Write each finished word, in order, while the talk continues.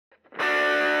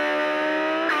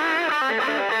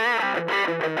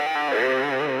Hey,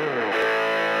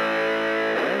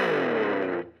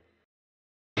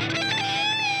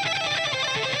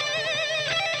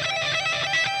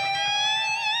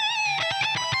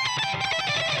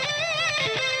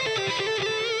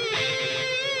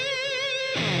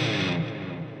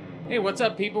 what's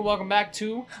up, people? Welcome back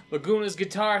to Laguna's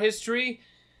Guitar History.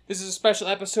 This is a special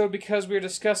episode because we're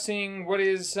discussing what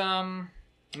is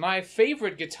my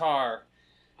favorite guitar.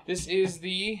 This is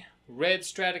the Red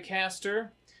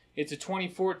Stratocaster. It's a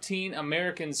 2014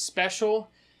 American Special,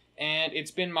 and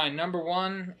it's been my number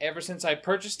one ever since I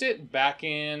purchased it back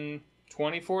in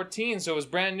 2014, so it was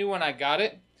brand new when I got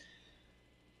it.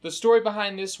 The story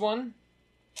behind this one,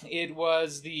 it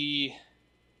was the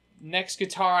next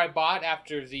guitar I bought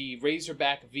after the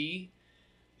Razorback V.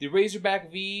 The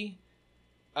Razorback V,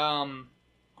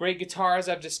 great guitar as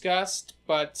I've discussed,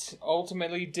 but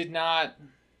ultimately did not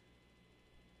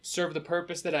serve the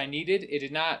purpose that I needed. It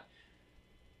did not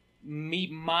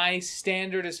meet my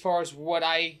standard as far as what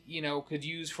I, could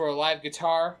use for a live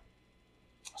guitar.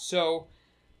 So,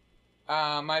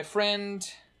 my friend,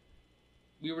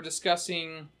 we were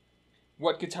discussing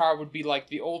what guitar would be like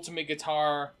the ultimate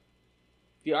guitar,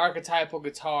 the archetypal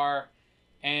guitar,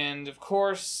 and of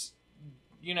course,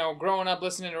 growing up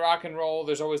listening to rock and roll,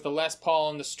 there's always the Les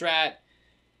Paul and the Strat,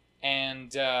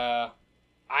 and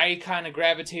I kind of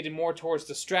gravitated more towards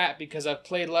the Strat because I've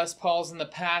played Les Pauls in the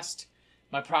past.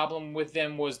 My problem with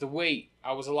them was the weight.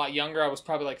 I was a lot younger. I was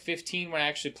probably like 15 when I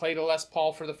actually played a Les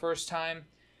Paul for the first time.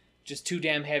 Just too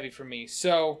damn heavy for me.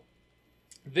 So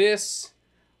this,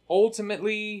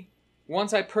 ultimately,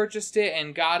 once I purchased it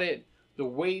and got it, the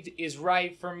weight is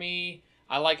right for me.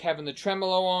 I like having the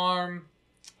tremolo arm.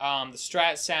 The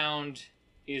Strat sound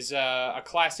is a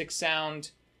classic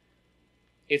sound.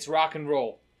 It's rock and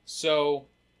roll. So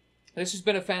this has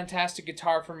been a fantastic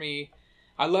guitar for me.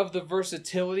 I love the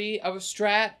versatility of a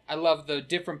Strat. I love the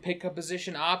different pickup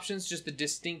position options, just the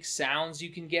distinct sounds you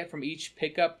can get from each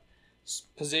pickup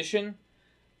position.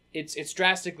 It's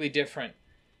drastically different.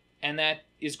 And that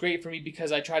is great for me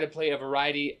because I try to play a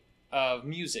variety of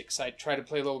musics. I try to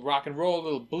play a little rock and roll, a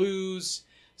little blues,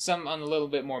 some on a little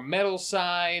bit more metal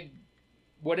side.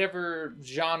 Whatever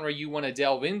genre you want to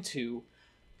delve into,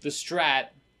 the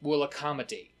Strat will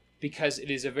accommodate because it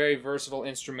is a very versatile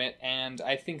instrument, and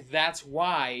I think that's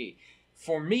why,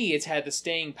 for me, it's had the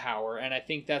staying power, and I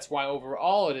think that's why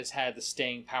overall it has had the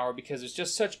staying power because it's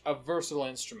just such a versatile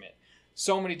instrument.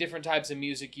 So many different types of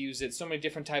music use it, so many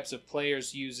different types of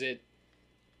players use it.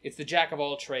 It's the jack of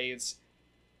all trades,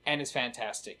 and is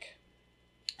fantastic.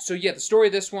 So yeah, the story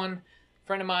of this one, a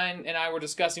friend of mine and I were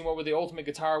discussing what would the ultimate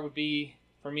guitar would be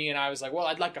for me, and I was like, well,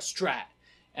 I'd like a Strat,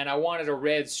 and I wanted a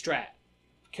red Strat,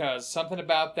 because something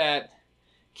about that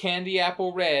candy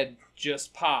apple red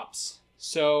just pops.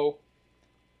 So,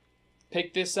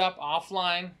 picked this up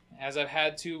offline, as I've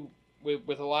had to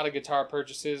with a lot of guitar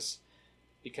purchases,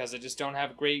 because I just don't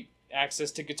have great access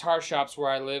to guitar shops where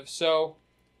I live. So,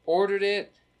 ordered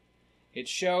it. It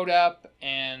showed up,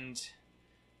 and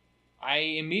I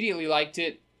immediately liked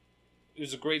it. It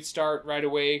was a great start right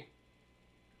away.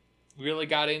 Really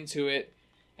got into it,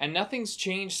 and nothing's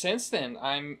changed since then.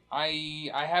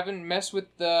 I haven't messed with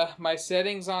my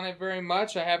settings on it very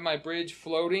much. I have my bridge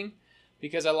floating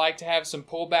because I like to have some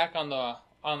pullback on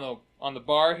the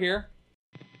bar here.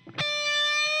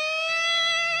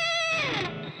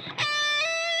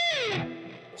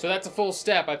 So that's a full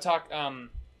step. I'm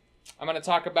going to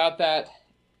talk about that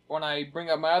when I bring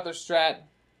up my other Strat.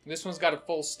 This one's got a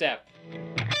full step,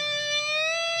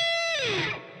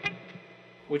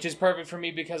 which is perfect for me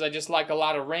because I just like a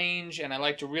lot of range, and I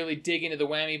like to really dig into the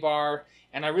whammy bar,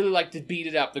 and I really like to beat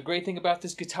it up. The great thing about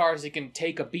this guitar is it can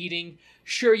take a beating.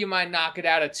 Sure, you might knock it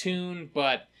out of tune,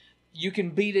 but you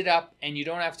can beat it up, and you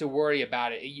don't have to worry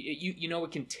about it. You know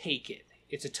it can take it.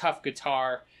 It's a tough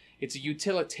guitar. It's a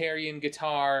utilitarian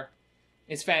guitar.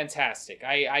 It's fantastic.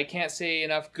 I can't say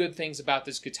enough good things about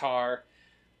this guitar.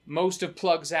 Most of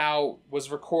Plugs Out was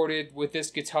recorded with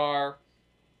this guitar.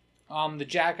 The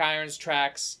Jack Irons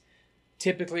tracks,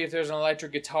 typically if there's an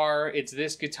electric guitar, it's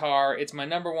this guitar. It's my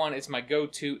number one, it's my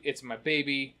go-to, it's my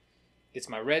baby, it's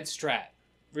my Red Strat.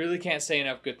 Really can't say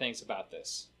enough good things about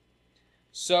this.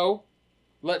 So,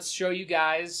 let's show you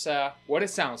guys what it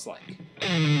sounds like.